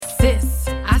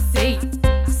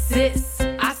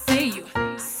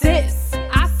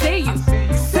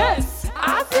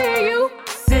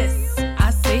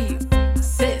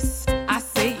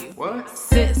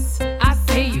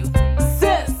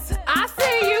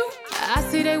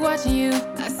see they watching you.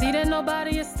 I see that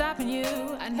nobody is stopping you.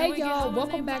 Hey y'all,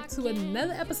 welcome back to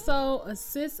another episode of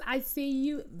Sis I See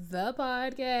You, the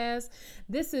podcast.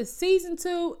 This is season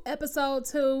 2, episode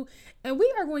 2, and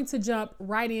we are going to jump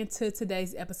right into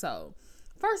today's episode.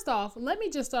 First off, let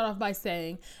me just start off by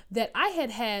saying that I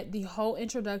had the whole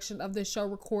introduction of this show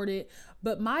recorded,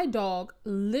 but my dog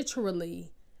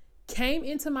literally came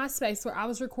into my space where I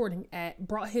was recording at,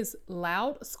 brought his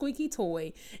loud squeaky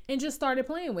toy and just started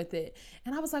playing with it.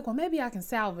 And I was like, well, maybe I can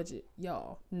salvage it.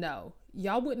 Y'all, no.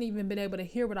 Y'all wouldn't even been able to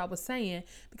hear what I was saying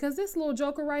because this little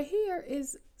joker right here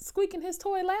is squeaking his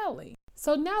toy loudly.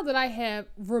 So now that I have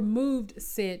removed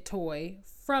said toy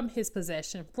from his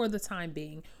possession for the time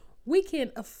being, we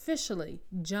can officially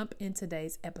jump in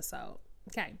today's episode.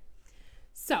 Okay.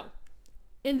 So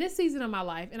in this season of my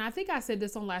life, and I think I said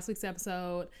this on last week's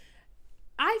episode,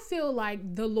 I feel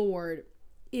like the Lord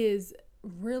is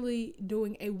really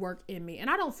doing a work in me, and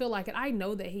I don't feel like it. I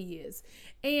know that He is,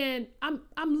 and I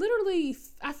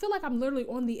feel like I'm literally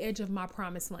on the edge of my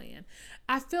promised land.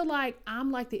 I feel like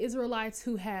I'm like the Israelites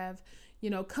who have,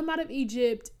 come out of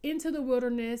Egypt into the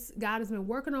wilderness. God has been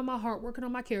working on my heart, working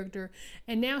on my character,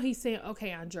 and now He's saying, "Okay,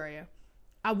 Andrea,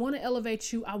 I want to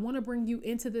elevate you. I want to bring you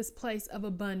into this place of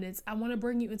abundance. I want to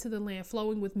bring you into the land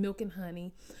flowing with milk and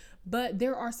honey." But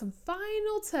there are some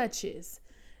final touches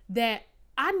that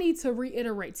I need to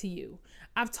reiterate to you.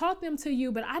 I've taught them to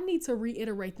you, but I need to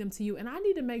reiterate them to you. And I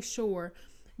need to make sure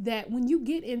that when you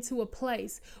get into a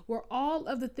place where all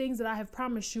of the things that I have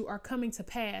promised you are coming to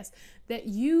pass, that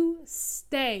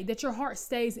that your heart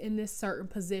stays in this certain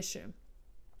position.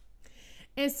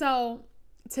 And so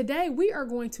today we are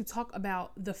going to talk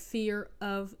about the fear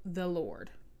of the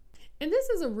Lord. And this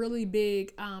is a really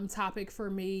big topic for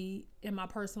me in my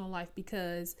personal life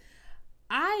because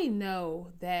I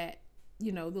know that,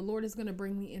 the Lord is going to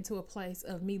bring me into a place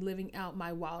of me living out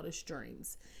my wildest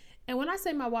dreams. And when I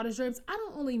say my wildest dreams, I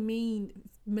don't only mean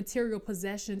material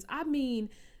possessions. I mean,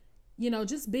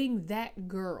 just being that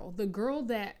girl, the girl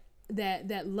that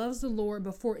loves the Lord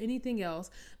before anything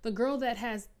else, the girl that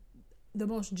has the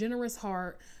most generous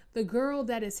heart, the girl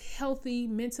that is healthy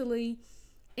mentally,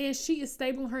 and she is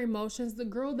stable in her emotions, the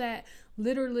girl that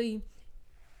literally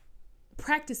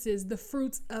practices the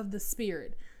fruits of the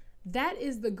Spirit. That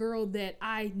is the girl that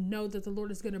I know that the Lord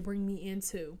is going to bring me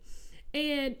into.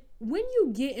 And when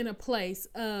you get in a place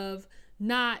of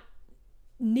not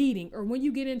needing, or when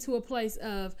you get into a place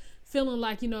of feeling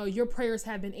like, your prayers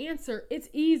have been answered, it's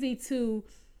easy to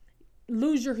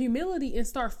lose your humility and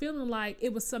start feeling like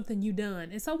it was something you done.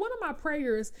 And so one of my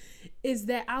prayers is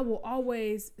that I will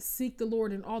always seek the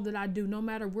Lord in all that I do, no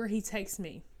matter where He takes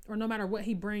me, or no matter what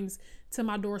He brings to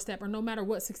my doorstep, or no matter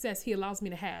what success He allows me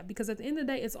to have, because at the end of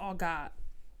the day, it's all God.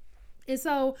 And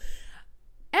so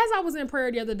as I was in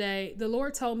prayer the other day, the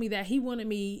Lord told me that He wanted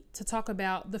me to talk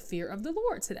about the fear of the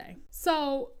Lord today.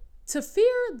 So to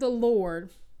fear the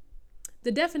Lord,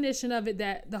 the definition of it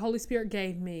that the Holy Spirit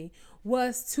gave me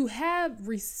was to have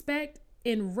respect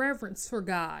and reverence for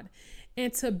God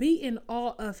and to be in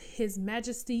awe of His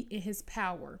majesty and His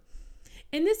power.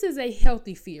 And this is a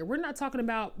healthy fear. We're not talking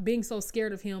about being so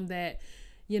scared of Him that,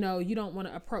 you don't want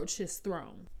to approach His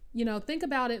throne. Think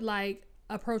about it like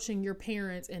approaching your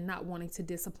parents and not wanting to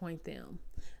disappoint them.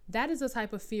 That is the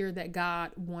type of fear that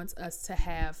God wants us to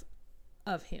have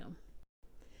of Him.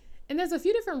 And there's a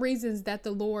few different reasons that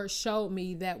the Lord showed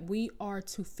me that we are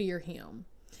to fear Him.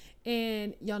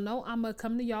 And y'all know I'm going to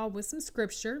come to y'all with some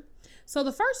scripture. So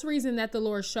the first reason that the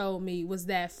Lord showed me was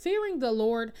that fearing the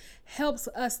Lord helps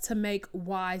us to make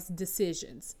wise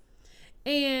decisions.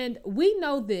 And we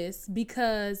know this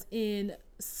because in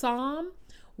Psalm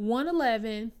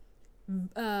 111,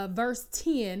 verse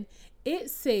 10, it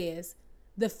says,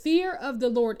 "The fear of the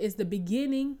Lord is the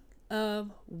beginning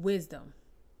of wisdom,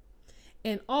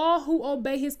 and all who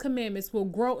obey His commandments will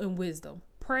grow in wisdom.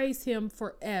 Praise Him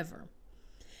forever."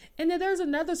 And then there's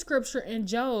another scripture in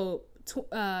Job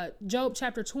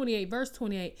chapter 28, verse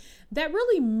 28, that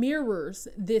really mirrors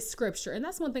this scripture. And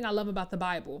that's one thing I love about the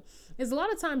Bible, is a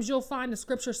lot of times you'll find a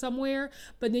scripture somewhere,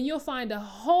 but then you'll find a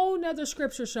whole nother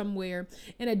scripture somewhere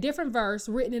in a different verse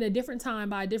written in a different time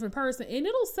by a different person. And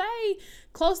it'll say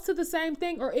close to the same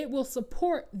thing, or it will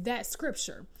support that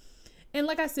scripture. And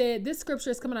like I said, this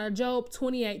scripture is coming out of Job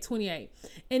 28:28.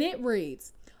 And it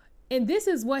reads, and this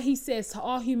is what He says to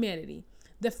all humanity: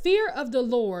 "The fear of the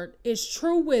Lord is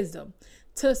true wisdom.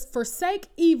 To forsake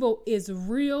evil is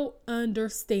real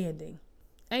understanding."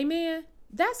 Amen.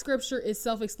 That scripture is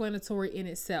self-explanatory in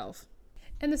itself.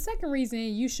 And the second reason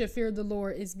you should fear the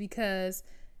Lord is because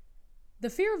the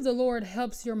fear of the Lord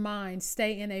helps your mind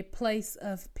stay in a place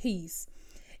of peace.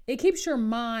 It keeps your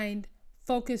mind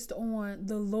focused on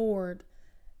the Lord,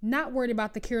 not worried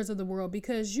about the cares of the world,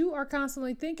 because you are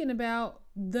constantly thinking about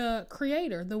the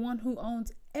Creator, the one who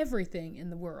owns everything in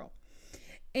the world.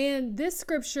 And this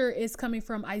scripture is coming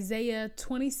from Isaiah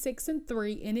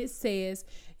 26:3, and it says,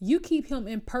 "You keep him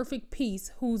in perfect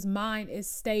peace whose mind is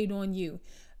stayed on you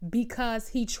because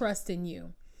he trusts in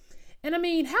you." And I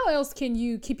mean, how else can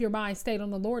you keep your mind stayed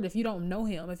on the Lord if you don't know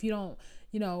him, if you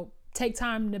don't, take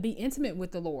time to be intimate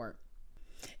with the Lord?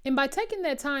 And by taking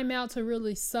that time out to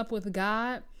really sup with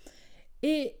God,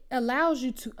 it allows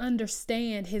you to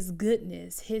understand his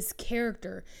goodness, his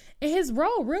character, and his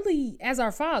role really as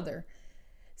our Father.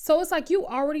 So it's like you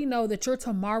already know that your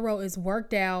tomorrow is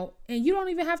worked out and you don't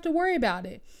even have to worry about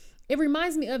it. It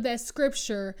reminds me of that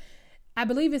scripture, I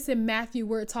believe it's in Matthew,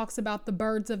 where it talks about the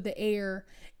birds of the air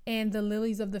and the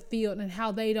lilies of the field and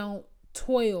how they don't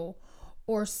toil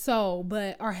or sow,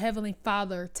 but our Heavenly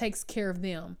Father takes care of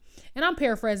them. And I'm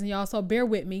paraphrasing, y'all, so bear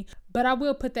with me, but I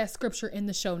will put that scripture in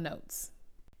the show notes.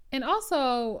 And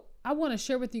also, I want to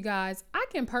share with you guys, I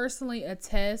can personally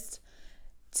attest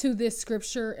to this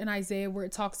scripture in Isaiah where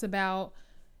it talks about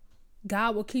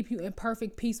God will keep you in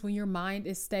perfect peace when your mind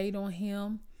is stayed on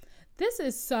him. This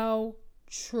is so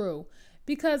true,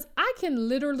 because I can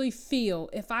literally feel,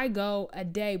 if I go a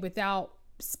day without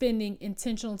spending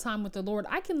intentional time with the Lord,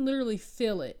 I can literally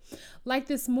feel it. Like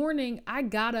this morning, I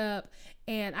got up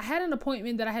and I had an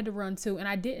appointment that I had to run to, and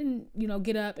I didn't,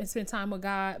 get up and spend time with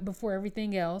God before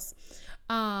everything else.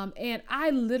 And I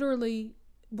literally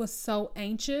was so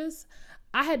anxious.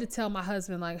 I had to tell my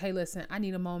husband, like, hey, listen, I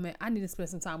need a moment. I need to spend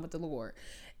some time with the Lord.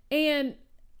 And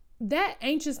that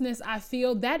anxiousness I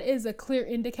feel, that is a clear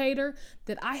indicator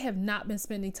that I have not been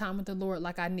spending time with the Lord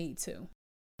like I need to.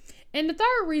 And the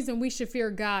third reason we should fear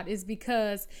God is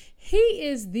because he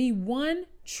is the one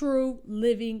true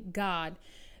living God.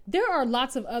 There are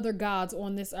lots of other gods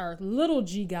on this earth, little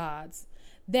g gods,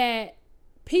 that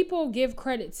people give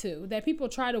credit to, that people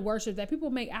try to worship, that people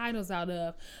make idols out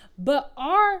of. But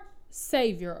our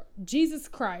Savior, Jesus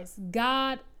Christ,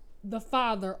 God the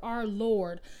Father, our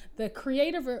Lord, the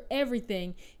creator of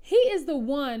everything, he is the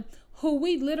one who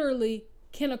we literally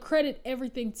can accredit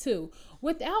everything to.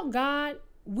 Without God,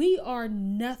 we are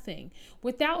nothing.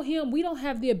 Without him, we don't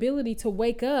have the ability to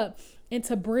wake up and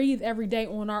to breathe every day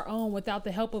on our own without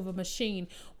the help of a machine.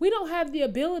 We don't have the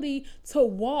ability to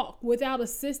walk without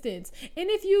assistance. And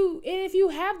if you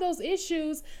have those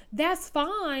issues, that's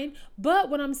fine. But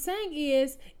what I'm saying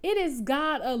is, it is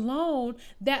God alone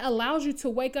that allows you to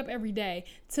wake up every day,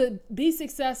 to be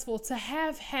successful, to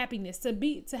have happiness,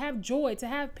 to have joy, to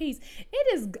have peace.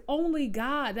 It is only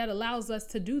God that allows us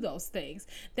to do those things,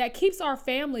 that keeps our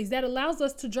families, that allows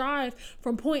us to drive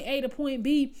from point A to point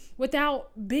B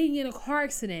without being in a car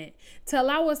accident, to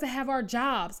allow us to have our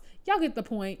jobs. Y'all get the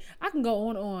point. I can go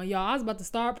on, y'all. I was about to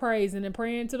start praising and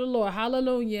praying to the Lord.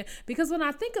 Hallelujah. Because when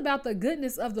I think about the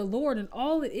goodness of the Lord and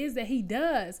all it is that he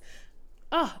does,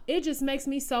 it just makes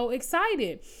me so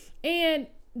excited. And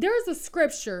there's a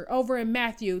scripture over in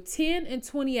Matthew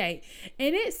 10:28,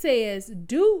 and it says,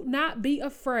 "Do not be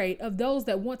afraid of those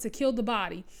that want to kill the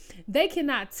body. They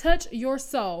cannot touch your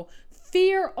soul.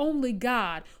 Fear only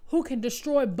God, who can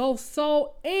destroy both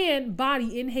soul and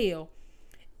body in hell."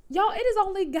 Y'all, it is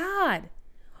only God.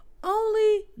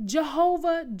 Only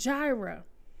Jehovah Jireh.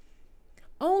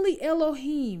 Only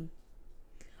Elohim.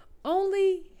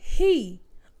 Only he.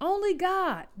 Only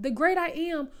God, the great I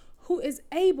am, who is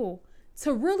able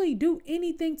to really do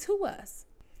anything to us.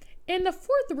 And the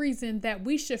fourth reason that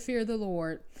we should fear the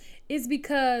Lord is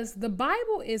because the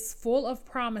Bible is full of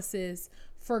promises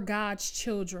for God's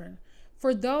children,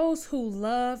 for those who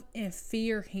love and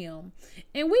fear him.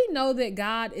 And we know that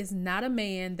God is not a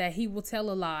man that he will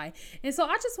tell a lie. And so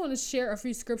I just want to share a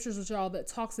few scriptures with y'all that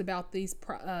talks about these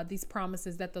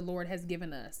promises that the Lord has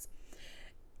given us.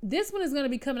 This one is going to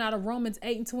be coming out of Romans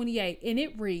 8:28, and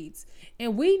it reads,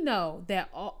 "And we know that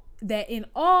in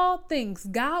all things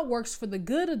God works for the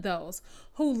good of those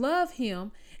who love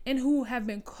him and who have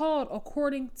been called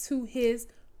according to his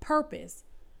purpose."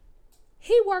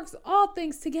 He works all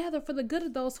things together for the good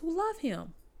of those who love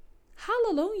him.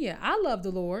 Hallelujah. I love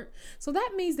the Lord. So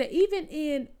that means that even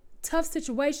in tough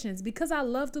situations, because I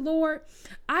love the Lord,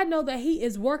 I know that he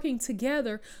is working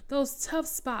together those tough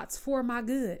spots for my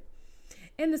good.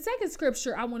 And the second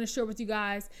scripture I want to share with you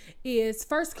guys is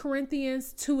 1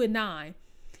 Corinthians 2:9.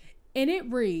 And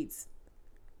it reads,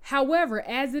 "However,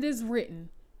 as it is written,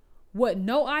 what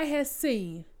no eye has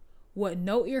seen, what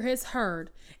no ear has heard,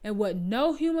 and what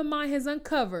no human mind has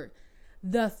uncovered,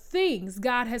 the things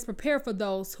God has prepared for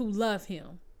those who love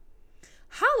him."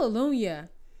 Hallelujah.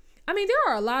 I mean,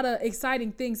 there are a lot of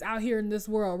exciting things out here in this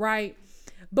world, right?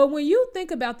 But when you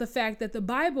think about the fact that the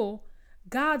Bible,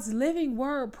 God's living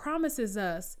word, promises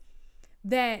us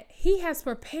that he has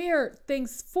prepared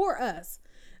things for us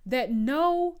that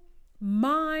no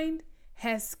mind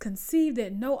has conceived,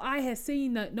 that no eye has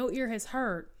seen, that no ear has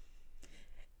heard.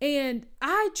 And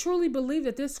I truly believe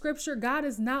that this scripture, God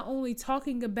is not only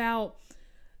talking about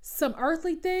some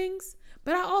earthly things,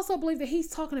 but I also believe that he's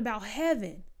talking about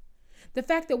heaven. The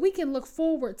fact that we can look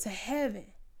forward to heaven.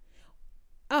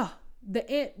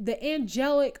 The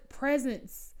angelic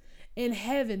presence in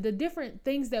heaven, the different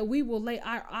things that we will lay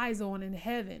our eyes on in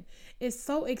heaven is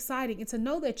so exciting. And to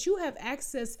know that you have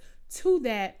access to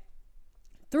that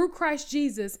through Christ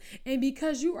Jesus, and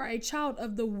because you are a child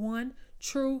of the one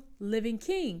true living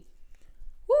King.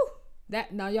 Woo!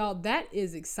 That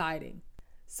is exciting.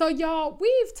 So y'all,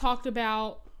 we've talked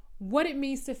about what it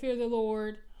means to fear the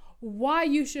Lord, why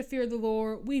you should fear the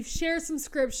Lord. We've shared some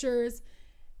scriptures.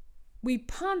 We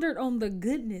pondered on the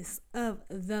goodness of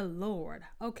the Lord.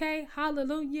 Okay?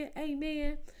 Hallelujah.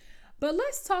 Amen. But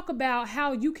let's talk about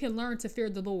how you can learn to fear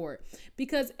the Lord,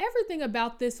 because everything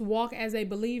about this walk as a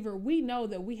believer, we know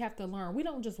that we have to learn. We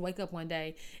don't just wake up one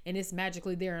day and it's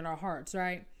magically there in our hearts,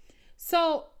 right?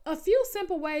 So a few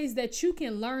simple ways that you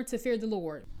can learn to fear the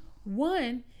Lord.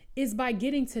 One is by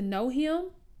getting to know him.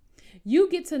 You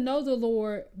get to know the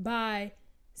Lord by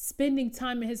spending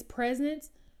time in his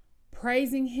presence,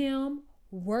 praising him,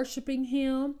 worshiping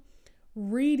him,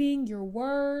 reading your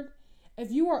word. If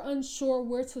you are unsure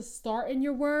where to start in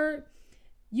your word,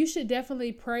 you should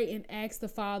definitely pray and ask the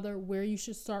Father where you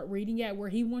should start reading at, where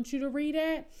he wants you to read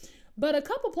at. But a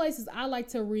couple places I like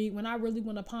to read when I really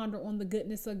want to ponder on the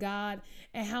goodness of God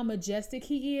and how majestic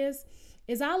he is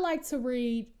I like to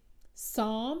read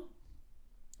Psalm,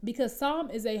 because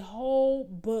Psalm is a whole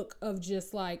book of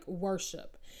just like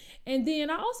worship. And then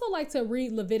I also like to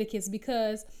read Leviticus,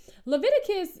 because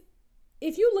Leviticus,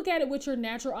 if you look at it with your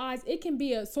natural eyes, it can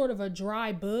be a sort of a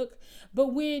dry book.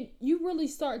 But when you really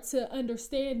start to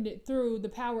understand it through the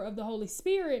power of the Holy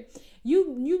Spirit,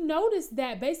 you notice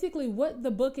that basically what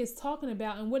the book is talking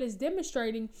about and what it's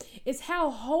demonstrating is how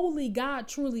holy God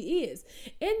truly is.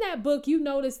 In that book, you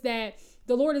notice that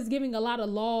the Lord is giving a lot of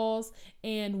laws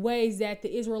and ways that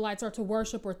the Israelites are to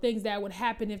worship, or things that would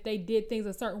happen if they did things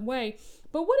a certain way.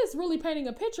 But what it's really painting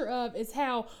a picture of is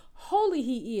how holy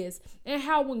he is, and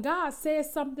how when God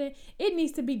says something, it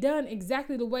needs to be done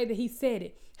exactly the way that he said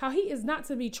it. How he is not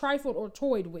to be trifled or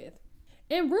toyed with.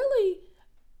 And really,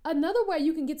 another way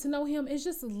you can get to know him is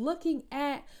just looking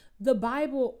at the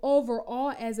Bible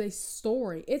overall as a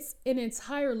story. It's an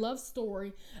entire love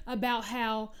story about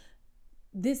how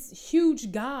this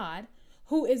huge God,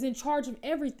 who is in charge of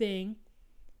everything,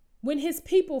 when his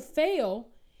people fail,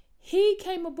 he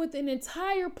came up with an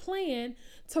entire plan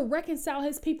to reconcile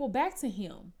his people back to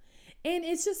him. And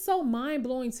it's just so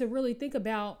mind-blowing to really think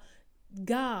about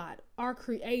God, our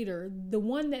creator, the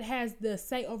one that has the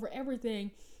say over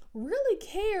everything, really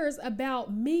cares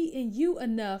about me and you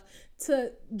enough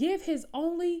to give his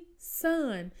only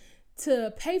son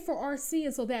to pay for our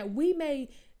sins so that we may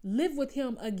live with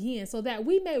him again, so that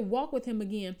we may walk with him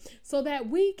again, so that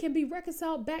we can be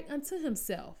reconciled back unto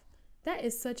himself. That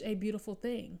is such a beautiful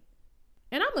thing.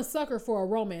 And I'm a sucker for a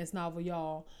romance novel,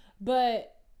 y'all.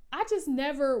 But I just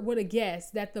never would have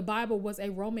guessed that the Bible was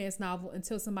a romance novel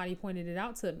until somebody pointed it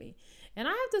out to me. And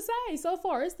I have to say, so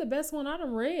far, it's the best one I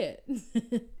done read.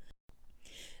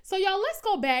 So y'all, let's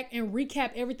go back and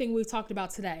recap everything we've talked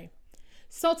about today.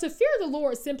 So to fear the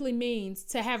Lord simply means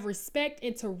to have respect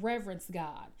and to reverence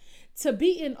God, to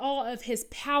be in awe of his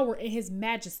power and his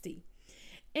majesty.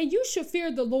 And you should fear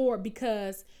the Lord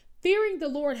because fearing the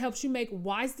Lord helps you make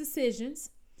wise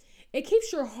decisions. It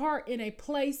keeps your heart in a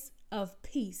place of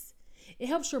peace. It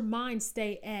helps your mind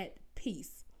stay at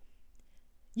peace.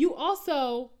 You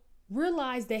also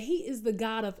realize that he is the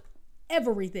God of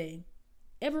everything.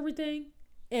 Everything.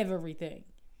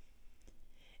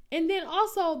 And then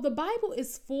also, the Bible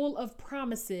is full of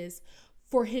promises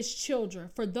for his children,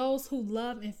 for those who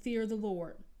love and fear the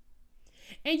Lord.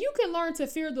 And you can learn to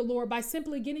fear the Lord by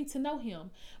simply getting to know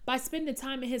him, by spending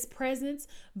time in his presence,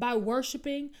 by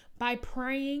worshiping, by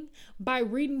praying, by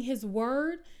reading his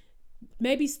word.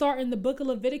 Maybe start in the book of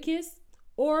Leviticus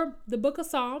or the book of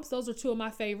Psalms. Those are two of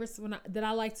my favorites that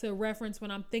I like to reference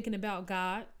when I'm thinking about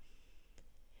God.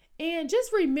 And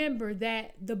just remember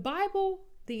that the Bible,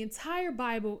 the entire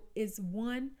Bible, is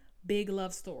one big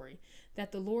love story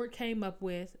that the Lord came up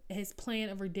with, his plan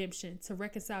of redemption to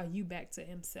reconcile you back to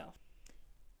himself.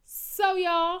 So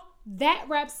y'all, that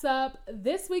wraps up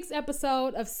this week's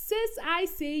episode of Sis I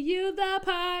See You, the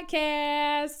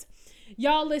podcast.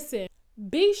 Y'all listen,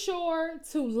 be sure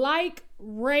to like,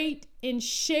 rate, and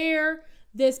share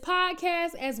this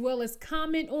podcast as well as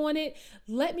comment on it.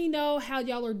 Let me know how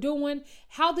y'all are doing,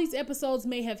 how these episodes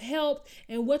may have helped,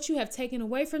 and what you have taken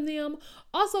away from them.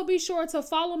 Also, be sure to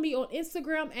follow me on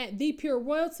Instagram at The Pure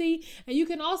Royalty, and you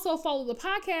can also follow the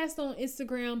podcast on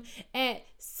Instagram at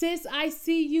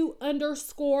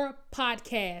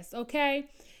SisICU_podcast. Okay,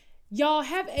 y'all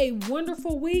have a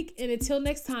wonderful week, and until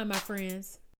next time, my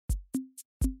friends.